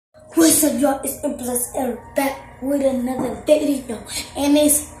What's up, y'all? It's M+L back with another video, and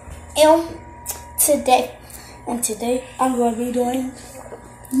it's M today. And today I'm going to be doing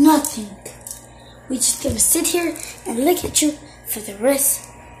nothing. We just gonna sit here and look at you for the rest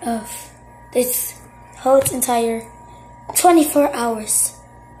of this whole entire 24 hours,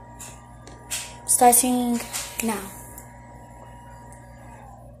 starting now.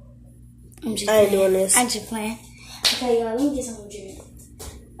 I ain't doing this. I'm just playing. Okay, y'all, let me get some drink.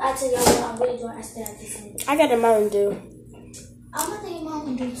 I'll tell y'all what I'm really doing after I get some. I got a Mountain Dew. I'm gonna take a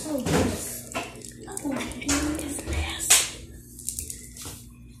Mountain Dew too. Yes. I'm gonna do this fast.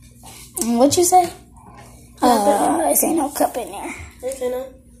 What you say? There ain't no cup in there. Okay,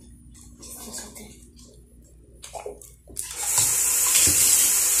 no.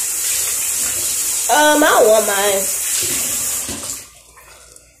 I don't want mine.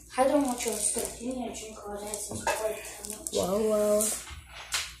 I don't want your stuff. You need to drink all that since you played so much. Whoa.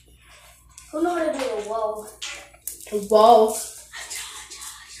 Who know how to do a whoa? Whoa.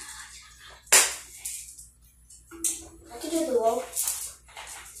 I can do the whoa.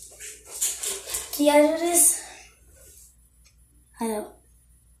 Can y'all do this? I know.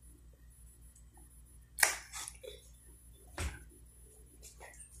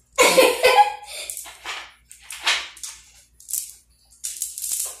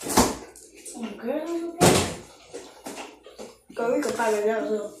 Girl, we can find it now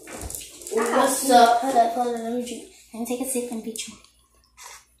too. What's up? Hold up, let me drink. Let me take a sip and beat you.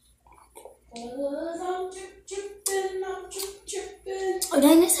 Oh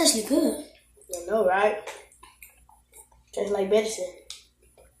dang, that's actually good. I know, right? Tastes like medicine.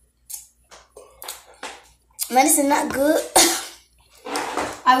 Medicine not good.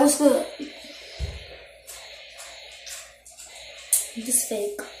 I was good. This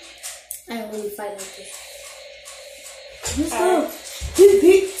fake. I don't really fight like this. Let's go.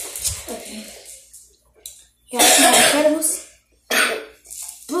 Okay. Y'all see my Incredibles?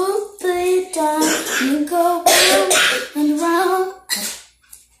 Boop it down, you go round and round.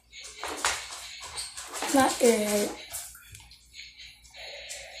 Not ear.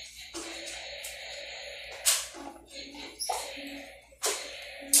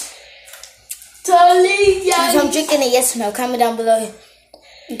 Totally, If I'm drinking it, yes or no, comment down below.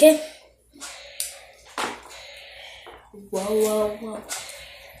 Okay? Whoa.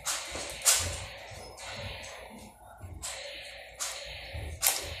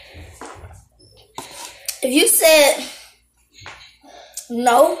 If you said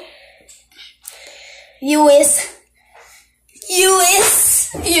no, you is,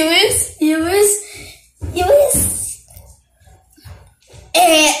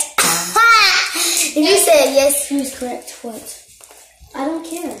 and if you said yes, you is correct. What? I don't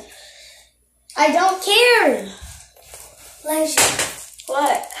care. I don't care. Like,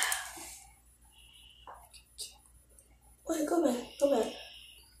 What? Wait, go back.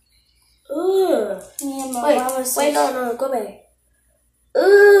 Ugh. me and my mama said, Wait, no, go back.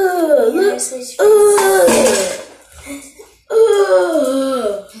 Ugh.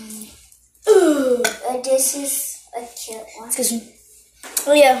 this is a cute one. Excuse me.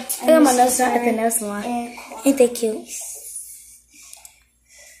 Oh yeah, I got my nails done at the nail salon. Ain't they cute?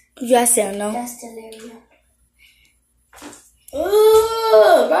 You guys still know? That's delirious.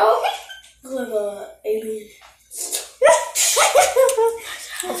 Bro. Look like an alien.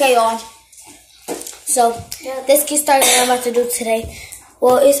 Okay, y'all. So, let's get started what I'm about to do today.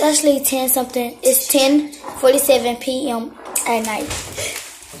 Well, it's actually 10 something. It's 10:47 p.m. at night.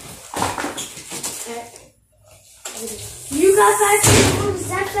 You got back from the movies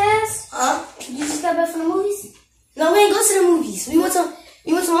that fast? Huh? You just got back from the movies? No, we ain't go to the movies. We went to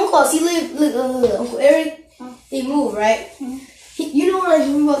Uncle House. He lived, Uncle Eric. He moved, right? You know, like,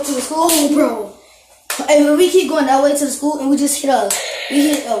 we went to the school, bro. And we keep going that way to the school, and we just hit a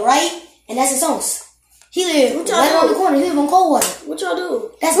right, and that's his house. He lived right around the corner. He lived on Coldwater. What y'all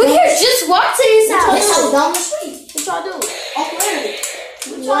do? We here just walk to his house. His house down the street. What y'all do? Uncle Eric.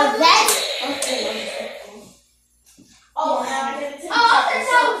 What y'all do? Oh, I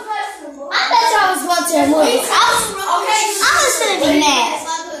thought y'all was going to the movies. I was gonna be mad.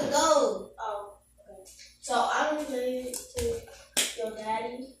 So I don't relate to your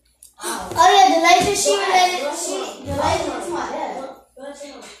daddy. Oh yeah, the lady she related. The lady was my dad. I thought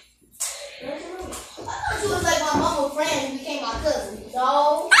you was like my mama's friend who became my cousin.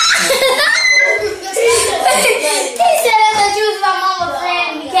 No. He said I thought you was my mama's friend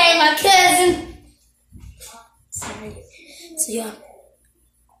and became my cousin. Sorry. So yeah.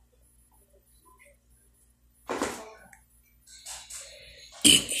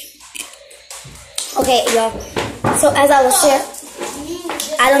 Okay, y'all. So as I was saying,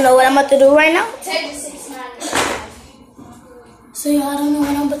 I don't know what I'm about to do right now. Take the 699. So y'all, I don't know what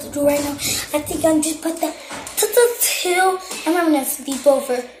I'm about to do right now. I think I'm just put that to the till. I'm having a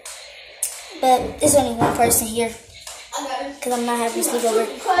sleepover. But there's only one person here. Because I'm not having a sleepover.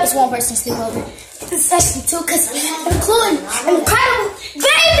 It's one person sleepover. This is actually two because I'm including incredible baby!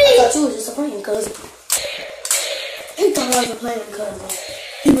 I thought you was just a playing cousin. He thought I was a playing cousin.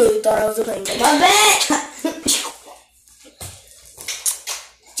 He really thought I was a playing cousin. My bad!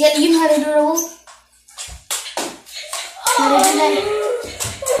 Jelly, you know how to do the move? How to do that?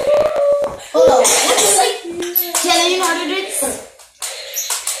 Hold on. Jelly, you know how to do this?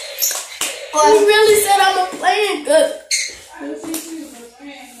 Oh, he really said I'm a playing cousin.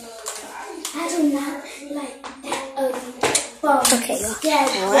 I do not like that ugly ball. Okay, y'all. Yeah,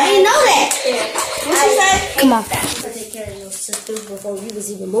 I didn't know that. What you say? Come on. I take care of your sister before you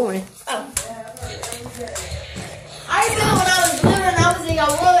was even born. Oh. I remember when I was little and I was in your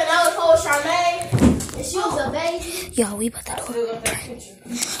room and I was holding Charmaine and she was a baby. Y'all, we about to do a prank.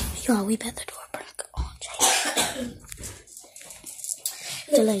 Y'all, we about to do a prank on Jayla.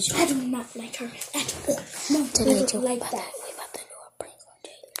 I do not like her at all. No, Jayla, like that. We about to do a prank on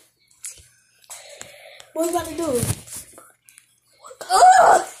Jayla. What you about to do?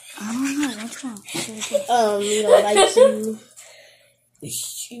 I don't know. What's wrong? You don't like to.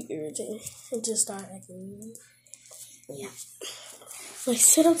 She irritated. It just started acting weird. Yeah. Like,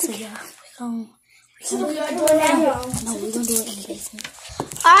 sit up to y'all. So we are doing that now. No, we're gonna do it in the basement.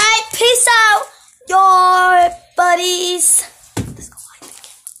 Alright, peace out, your buddies. Let's go hide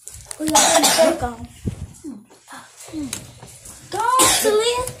again. We got to go. Go on,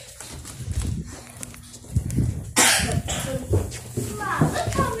 Celia.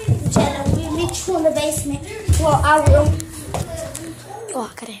 Jenna, we'll meet you in the basement. Well, I will. Oh,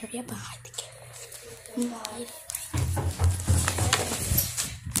 I gotta hurry up and hide the camera.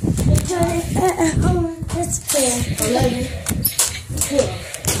 That's fair. I love you. Yeah.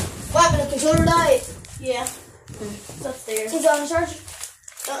 What happened? The controller died? Yeah. It's upstairs. Is it on the charger?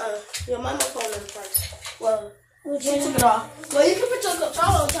 Yeah, my phone is charged. Well, Well, you took it off. Well, you can put your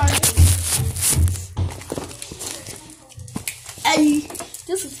controller on charge. Hey,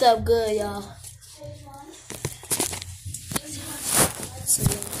 this is stuff good, y'all. So,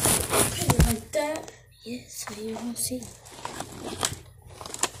 Like that. yeah, so you won't see.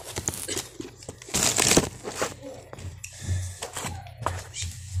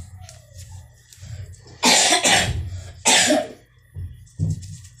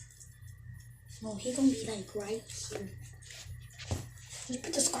 Oh, he gonna be like right here. Just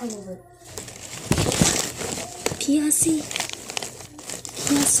put the screen over. Can y'all see?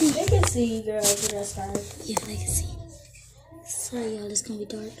 Can y'all see? They can see, girl, to that side. Yeah, they can see. Sorry, y'all, it's gonna be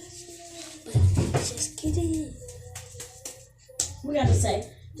dark. But just get it. We gotta say,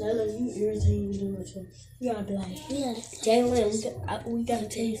 Jayla, you irritating too much. We gotta be like, Yeah. Jayla, we gotta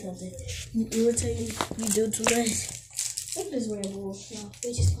tell you something. You irritating, you do too much. Look at this red bull. No,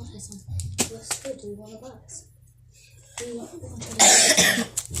 we just gonna have some. Let's go do one box. We want to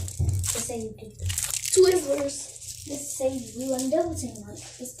Let's say you did Twizzlers. Let's say we want double team. Like,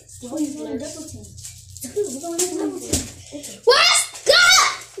 we want double team. We're going to double team. What's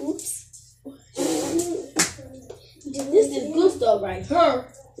that? Oops. This is good stuff right here.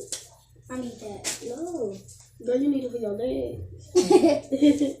 I need that. No. Girl, you need it for your leg.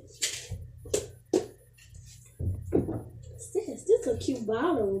 This is a cute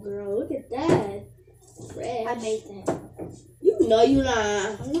bottle, girl. Look at that. Fresh. I made that. You know you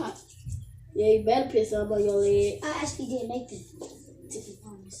lying. I'm not. Yeah, you better put some on your leg. I actually did make this. To be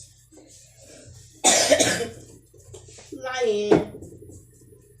honest. Lying.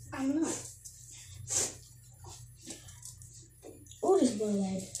 I'm not. Oh, this boy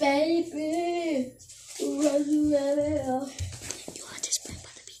like, baby. What you ready? You are just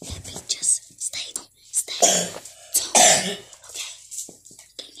about to be epic. Just stay.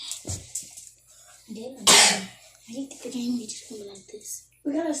 Okay. I think the game we just gonna be like this.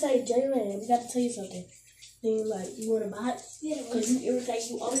 We gotta say, Jayla, we gotta tell you something. Then you like, you wanna buy it? Yeah. Because you irritate,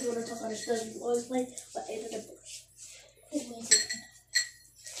 you always wanna talk about the stuff you always play, but end of the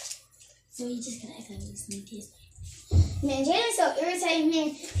So you just gotta act like we sneak this. Man, Jalen's so irritating, man.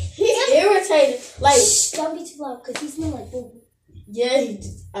 He's irritated. Like, Shh, don't be too loud, because he smells like boo boo. yeah, he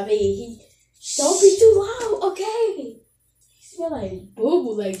don't be too loud, okay? He smell like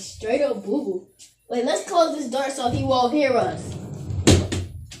boo-boo, like straight up boo-boo. Wait, let's close this door so he won't hear us.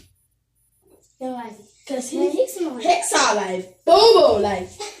 Don't like it. Cause Man, he smell like he sound like boo-boo, like,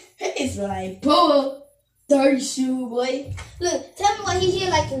 he smell like boo-boo. Dirty shoe, boy. Look, tell me why he here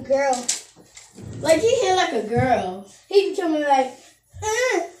like a girl. Like, he here like a girl. He be coming like,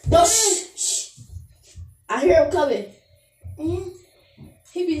 No, shh. I hear him coming.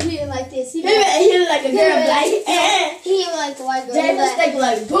 He be hitting like this. He hitting like a girl. Like, he even like the white girl. Jayla's thinking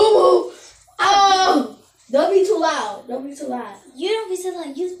like, boo boo. Oh, don't be too loud. Don't be too loud. You don't be so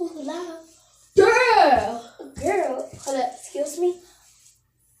like, you too loud. Girl. Hold up. Excuse me.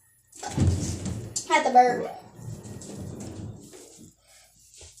 Had the bird.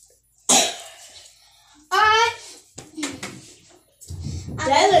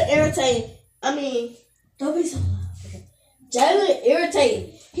 Jayla irritating. I mean, don't be so loud. Jayla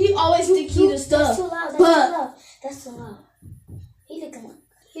irritating. He always think he the stuff. That's too loud. That's too loud. That's too loud. He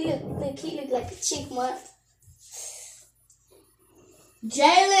look like a chipmunk.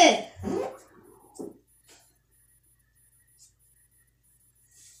 Jayla.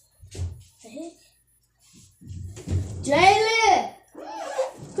 Jayla.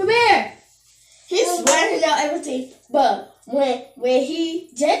 Come here. He's swearing out everything, but when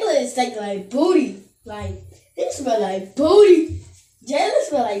Jayla is like booty, like he smell like booty. Jayla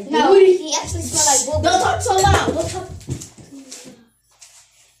smell like booty. No, he actually smell like booty. Don't talk so loud.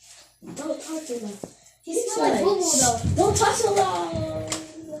 Don't talk too loud. He smell like boo boo though. Don't talk so loud.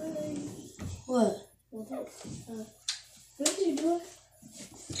 What? What did you do?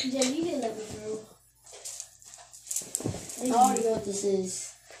 Yeah, you didn't let me through. I already know what this is.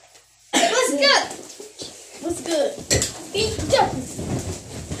 What's good? What's good? Eat jumping.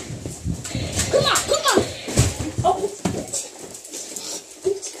 Come on. Oh.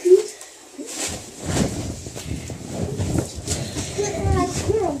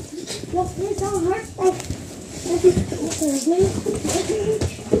 Your face don't hurt.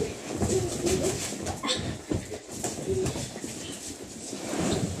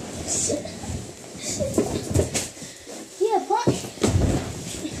 Yeah, punch.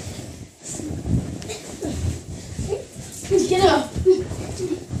 Get up.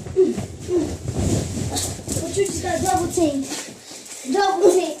 But you just got double team.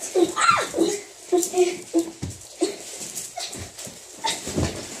 Double team.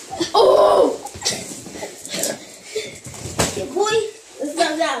 Oh! Yeah, boy. Let's go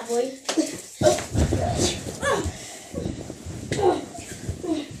down, boy.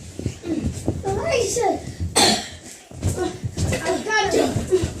 I got it.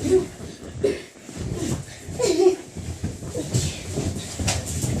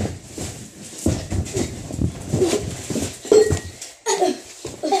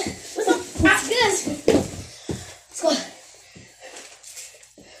 That's good.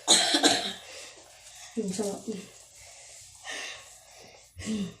 Let's go.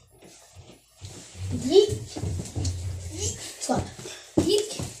 Yeet. Stop.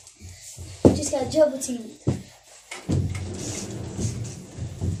 Yeet. Just got double team.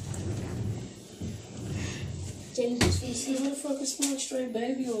 Jenny, just you see Motherfucker smell straight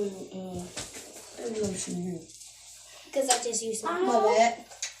baby oil. Baby lotion here. because I just used it. My bad.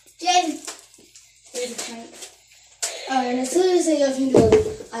 Jenny. Here's a prank. Alright, and as soon as I go, you go,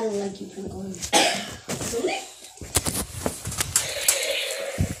 I don't like you prank on me.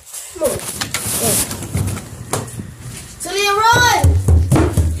 Come on. So then run!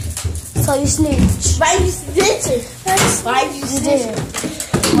 So you snitch. Why you snitching? Why you snitching?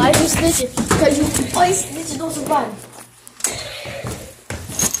 Why you snitching? Because you always snitching on somebody.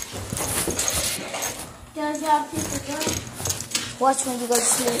 Guys, y'all people go. Watch when you go to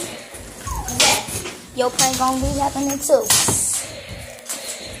sleep. Your prank gonna be happening too.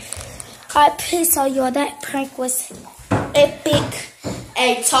 Alright, peace out, y'all. That prank was epic.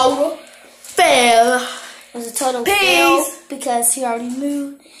 A total fail. It was a total Peace. fail because he already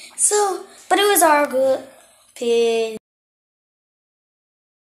knew. So, but it was all good. Peace.